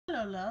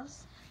Hello,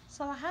 loves.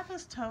 So I have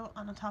this tote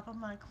on the top of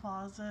my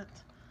closet,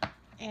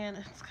 and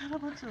it's got a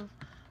bunch of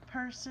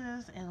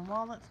purses and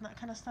wallets and that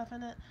kind of stuff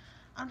in it.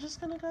 I'm just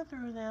going to go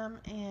through them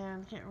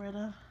and get rid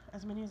of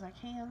as many as I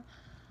can,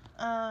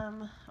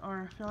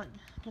 or feel like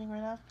getting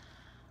rid of.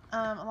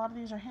 A lot of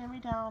these are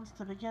hand-me-downs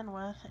to begin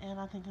with, and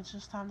I think it's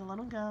just time to let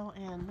them go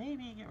and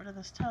maybe get rid of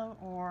this tote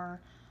or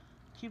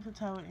keep the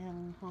tote,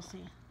 and we'll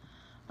see.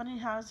 But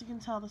anyhow, as you can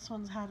tell, this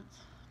one's had its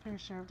fair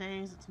share of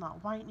days. It's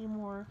not white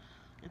anymore.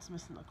 It's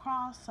missing the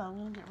cross, so I'm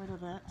going to get rid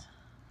of it.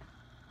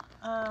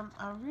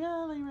 I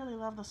really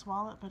love this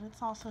wallet, but it's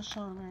also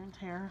showing wear and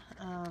tear.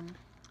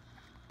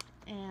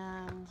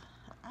 And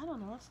I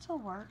don't know, it still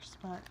works,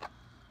 but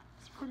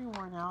it's pretty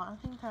worn out. I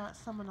think that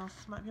someone else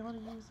might be able to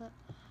use it.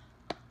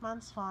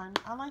 Mine's fine.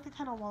 I like the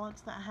kind of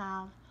wallets that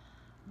have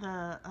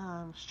the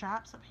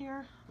straps up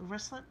here, the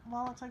wristlet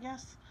wallets, I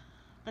guess,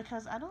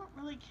 because I don't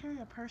really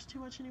carry a purse too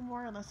much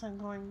anymore unless I'm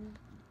going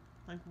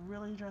like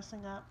really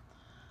dressing up.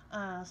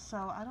 So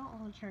I don't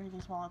really carry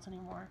these wallets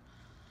anymore.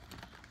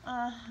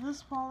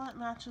 This wallet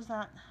matches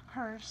that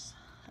purse,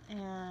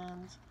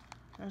 and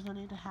there's no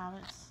need to have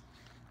it. It's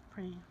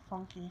pretty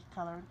funky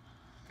colored.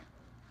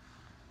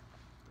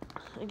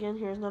 Again,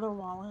 here's another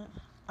wallet.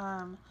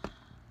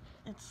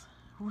 It's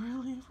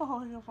really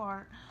falling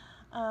apart,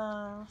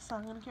 so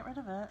I'm going to get rid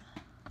of it.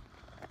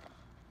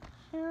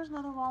 Here's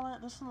another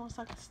wallet. This one looks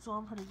like it's still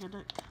in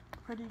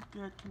pretty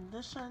good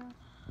condition.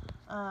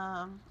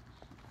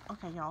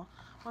 Okay, y'all.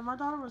 When my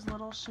daughter was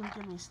little, she would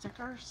give me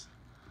stickers,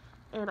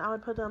 and I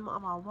would put them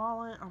on my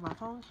wallet or my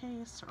phone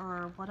case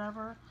or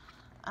whatever.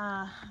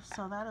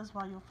 So that is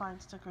why you'll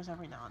find stickers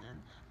every now and then,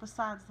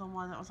 besides the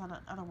one that was on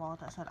that other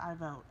wallet that said I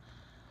vote,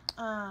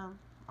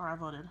 or I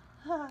voted.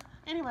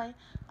 Anyway,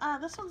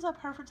 this one's a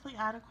perfectly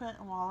adequate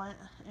wallet.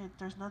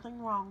 There's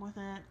nothing wrong with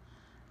it.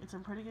 It's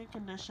in pretty good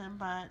condition,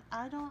 but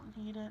I don't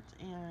need it,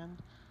 and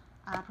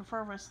I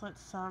prefer wristlets,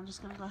 so I'm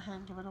just going to go ahead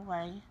and give it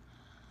away.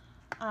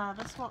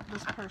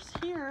 This purse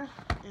here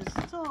is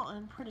still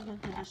in pretty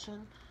good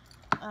condition.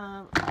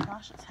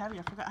 Gosh, it's heavy.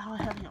 I forgot how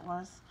heavy it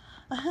was.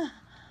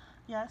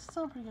 Yeah, it's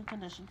still in pretty good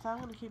condition, so I'm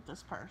going to keep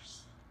this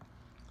purse.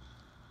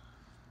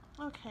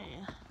 Okay,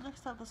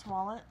 next up, this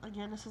wallet.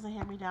 Again, this is a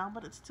hand-me-down,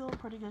 but it's still in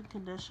pretty good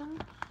condition,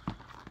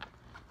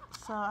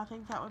 so I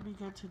think that would be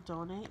good to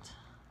donate.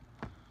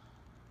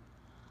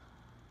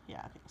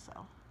 Yeah, I think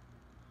so.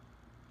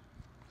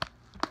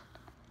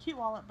 Cute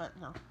wallet, but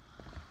no.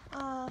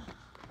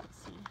 Let's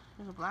see.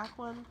 Here's a black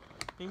one.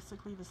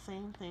 Basically the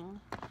same thing.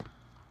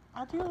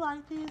 I do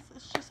like these.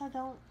 It's just I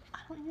don't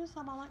use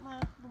them. I like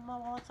my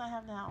wallets I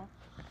have now.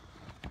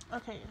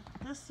 Okay,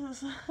 this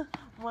is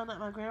one that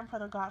my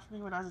grandfather got for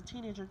me when I was a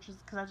teenager,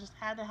 just because I just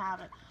had to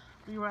have it.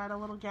 We were at a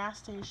little gas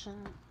station,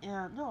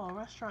 a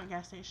restaurant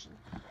gas station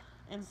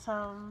in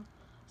some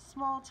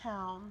small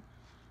town,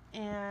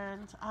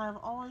 and I've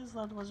always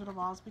loved Wizard of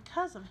Oz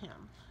because of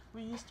him.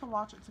 We used to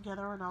watch it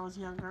together when I was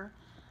younger,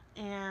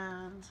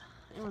 and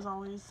it was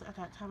always at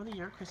that time of the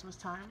year, Christmas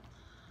time,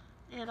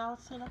 and I would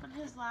sit up in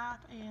his lap,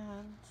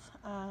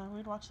 and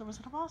we'd watch the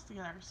Wizard of Oz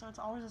together. So it's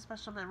always a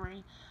special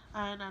memory,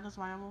 and that is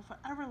why I will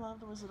forever love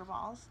the Wizard of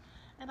Oz.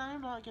 And I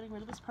am not getting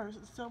rid of this purse.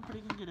 It's still in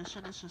pretty good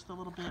condition. It's just a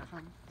little bit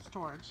from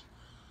storage.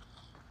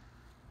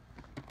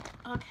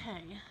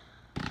 Okay,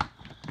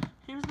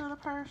 here's another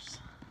purse.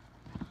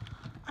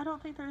 I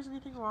don't think there's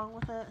anything wrong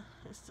with it.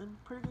 It's in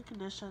pretty good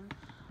condition,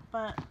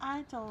 but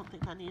I don't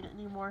think I need it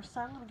anymore, so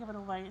I'm going to give it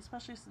away,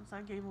 especially since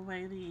I gave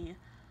away the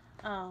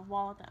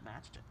wallet that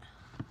matched it.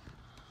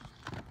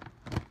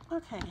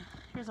 Okay,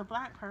 here's a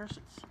black purse.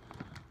 It's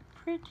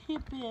pretty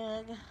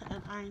big,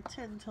 and I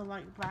tend to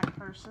like black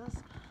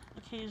purses.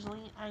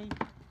 Occasionally,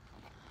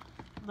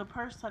 the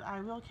purse that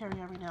I will carry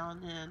every now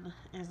and then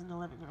is in the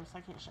living room, so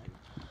I can't show you.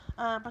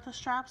 But the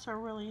straps are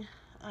really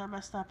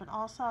messed up, and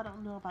also, I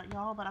don't know about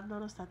y'all, but I've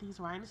noticed that these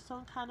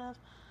rhinestone kind of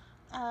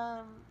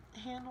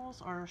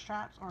handles or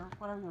straps or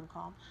whatever you want to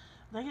call them,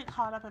 they get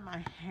caught up in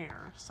my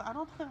hair, so I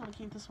don't think I'm going to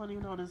keep this one,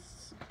 even though it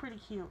is pretty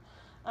cute.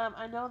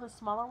 I know the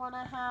smaller one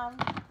I have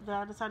that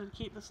I decided to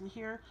keep, this in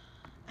here,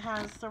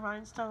 has the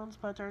rhinestones,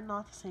 but they're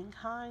not the same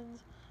kind.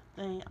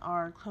 They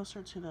are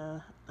closer to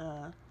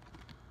the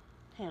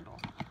handle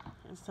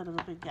instead of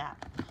a big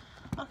gap.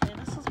 Okay,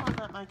 this is one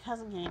that my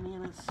cousin gave me,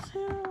 and it's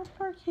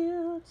super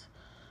cute.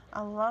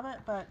 I love it,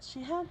 but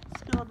she had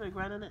spilled big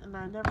red in it, and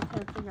I never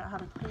could figure out how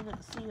to clean it.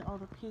 See all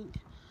the pink.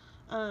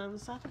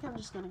 So I think I'm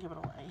just going to give it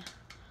away.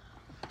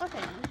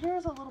 Okay,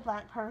 here's a little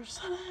black purse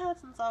that I had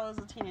since I was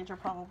a teenager,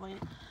 probably.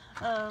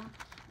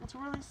 It's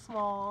really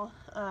small.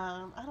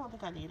 I don't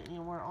think I need it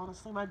anymore,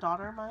 honestly. My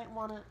daughter might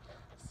want it,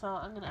 so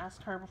I'm going to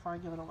ask her before I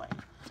give it away.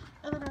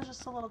 And then there's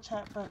just a little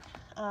checkbook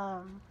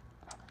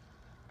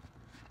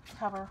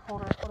cover,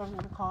 holder, whatever you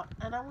want to call it,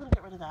 and I'm going to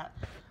get rid of that.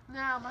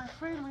 Now, my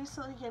friend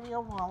recently gave me a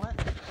wallet.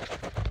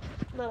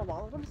 Not a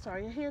wallet, I'm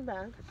sorry, a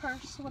handbag,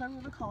 purse, whatever you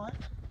want to call it.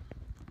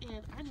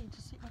 And I need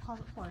to sweep my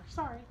closet floor.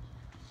 Sorry.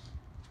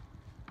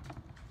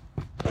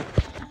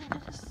 And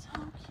it is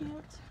so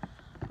cute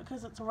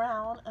because it's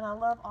round, and I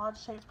love odd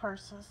shaped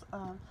purses,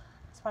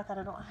 despite that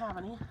I don't have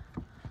any.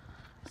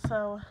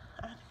 So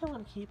I think I'm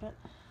going to keep it.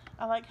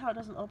 I like how it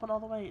doesn't open all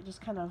the way. It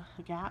just kind of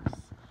gaps.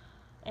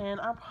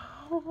 And I'll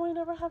probably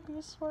never have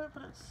use for it,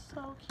 but it's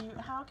so cute.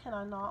 How can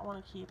I not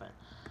want to keep it?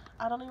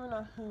 I don't even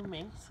know who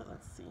makes it.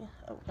 Let's see.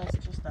 Oh, that's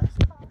just us.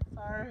 Oh,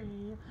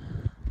 sorry.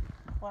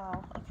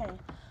 Wow. Okay.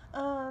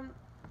 I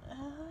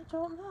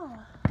don't know.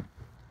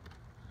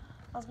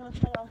 I was going to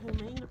check out who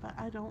made it, but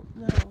I don't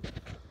know.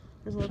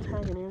 There's a little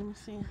tag in here. Let me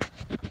see.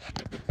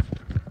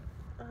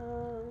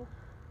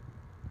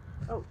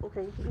 Oh,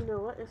 okay. You know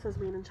what? It says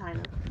made in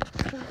China.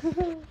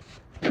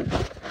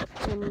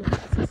 And it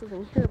says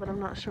something here, but I'm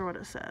not sure what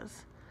it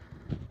says.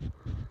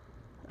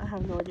 I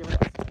have no idea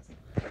what it says.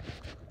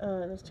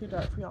 And it's too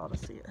dark for y'all to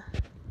see it.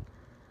 It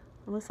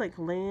looks like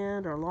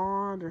land or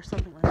lawn or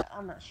something like that.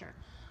 I'm not sure.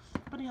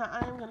 But yeah,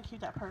 I am going to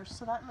keep that purse.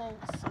 So that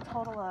makes a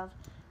total of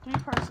 3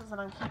 purses that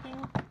I'm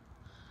keeping.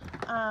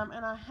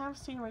 And I have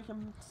seen where you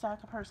can stack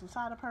a purse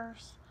inside a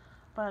purse.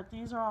 But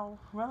these are all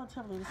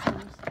relatively the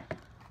same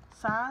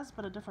size,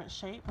 but a different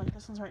shape. Like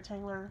this one's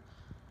rectangular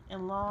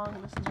and long,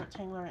 and this one's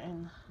rectangular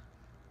and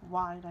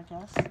wide, I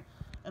guess.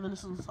 And then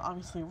this one's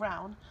obviously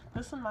round.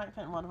 This one might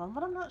fit in one of them,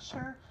 but I'm not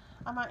sure.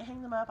 I might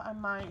hang them up. I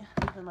might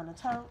leave them in a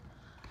tote.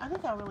 I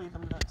think I'll really leave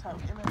them in a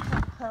tote. And then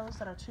put clothes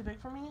that are too big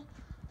for me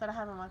that I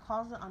have in my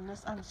closet on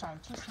this, I'm sorry,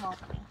 too small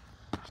for me,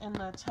 in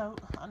the tote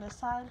on this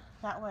side.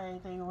 That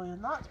way they will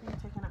not be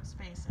taking up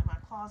space in my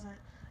closet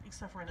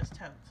except for in this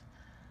tote.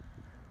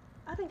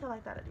 I think I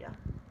like that idea.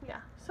 Yeah.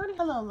 So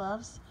hello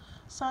loves.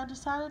 So I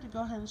decided to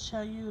go ahead and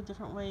show you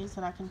different ways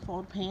that I can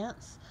fold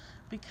pants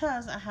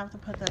because I have to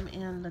put them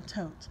in the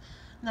tote.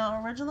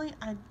 Now usually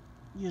I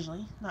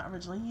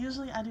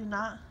do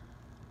not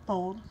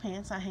fold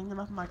pants. I hang them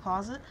up in my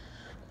closet.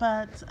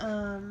 But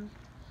I'm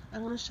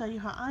going to show you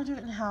how I do it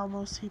and how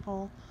most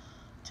people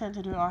tend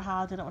to do it, or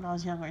how I did it when I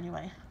was younger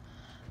anyway.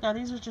 Now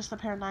these are just a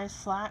pair of nice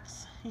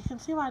slacks. You can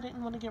see why I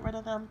didn't want to get rid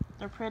of them.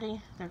 They're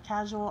pretty, they're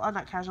casual, or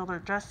not casual, they're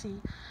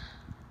dressy.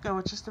 Go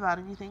with just about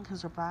anything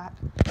because they're black.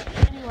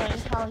 Anyway,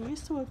 how I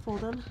used to fold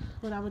them,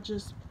 when I would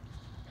just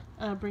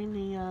bring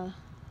the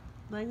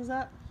legs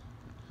up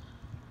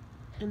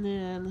and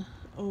then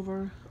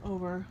over,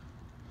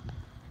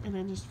 and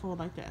then just fold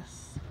like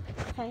this.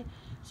 Okay,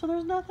 so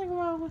there's nothing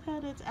wrong with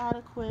it. It's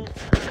adequate.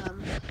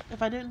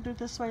 If I didn't do it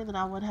this way, then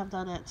I would have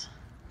done it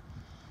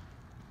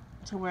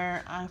to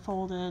where I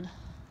folded,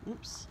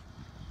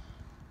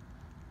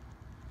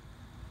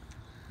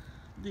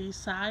 the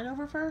side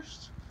over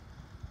first,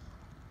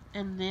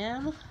 and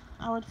then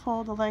I would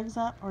fold the legs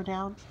up or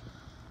down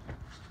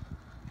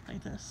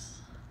like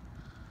this,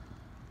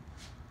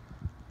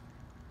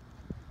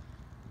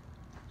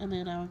 and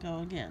then I would go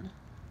again.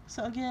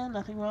 So again,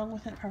 nothing wrong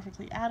with it,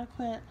 perfectly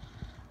adequate,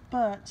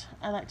 but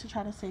I like to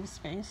try to save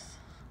space,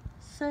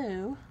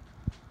 so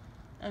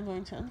I'm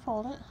going to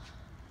unfold it.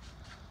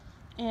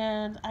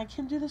 And I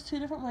can do this 2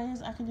 different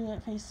ways. I can do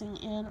it facing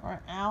in or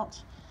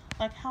out,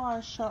 like how I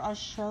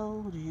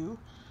showed you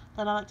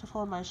that I like to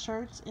fold my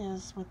shirts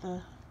is with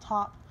the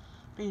top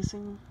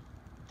facing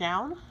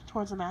down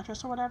towards the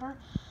mattress or whatever.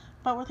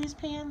 But with these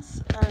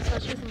pants,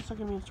 especially since they're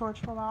going to be in storage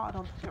for a while, I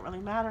don't think it really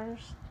matters.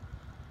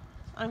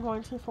 I'm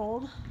going to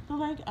fold the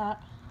leg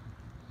up,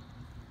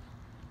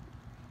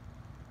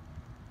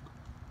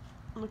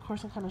 and of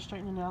course I'm kind of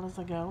straightening it out as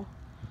I go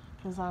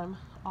because I'm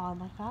odd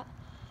like that.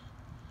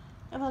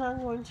 And then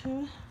I'm going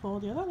to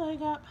fold the other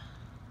leg up.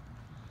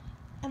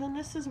 And then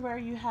this is where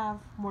you have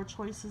more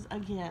choices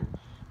again.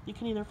 You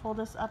can either fold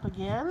this up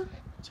again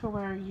to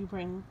where you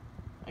bring,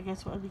 I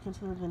guess what would be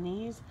considered the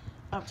knees,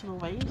 up to the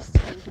waist.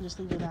 Or you can just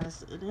leave it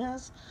as it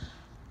is.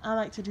 I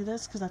like to do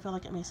this because I feel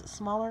like it makes it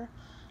smaller.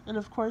 And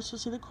of course you'll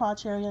see the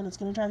crotch area, and it's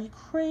going to drive you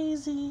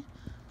crazy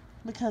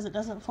because it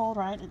doesn't fold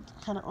right. It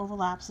kind of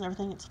overlaps and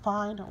everything. It's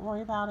fine. Don't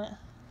worry about it.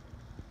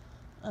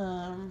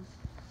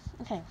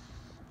 Okay.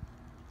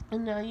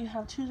 And now you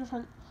have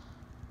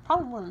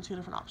probably more than 2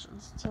 different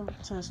options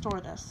to store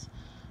this.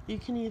 You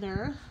can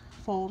either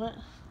fold it,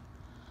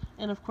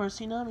 and of course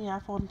you know me, I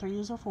fold in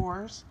 3s or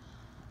 4s.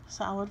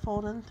 So I would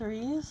fold in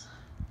 3s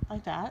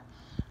like that.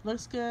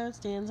 Looks good,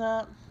 stands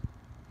up.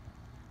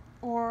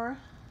 Or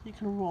you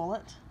can roll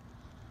it.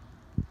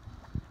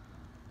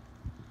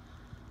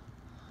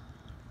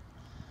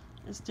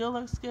 It still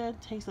looks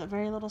good, takes up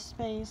very little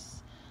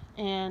space,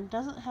 and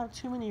doesn't have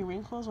too many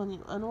wrinkles when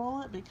you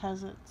unroll it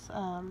because it's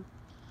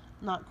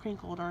not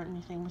crinkled or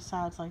anything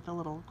besides like the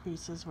little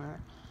creases where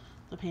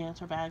the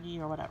pants are baggy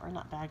or whatever.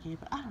 Not baggy,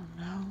 but I don't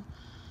know.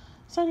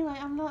 So anyway,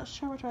 I'm not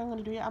sure which way I'm going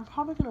to do yet. I'm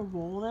probably going to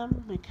roll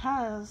them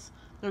because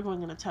they're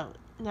going in a tote.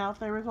 Now if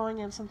they were going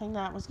in something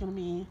that was going to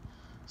be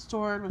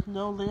stored with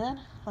no lid,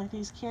 like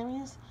these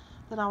camis,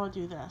 then I would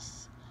do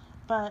this.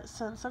 But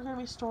since they're going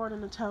to be stored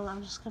in a tote,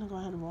 I'm just going to go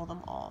ahead and roll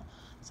them all.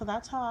 So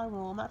that's how I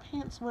roll my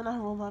pants when I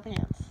roll my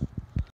pants.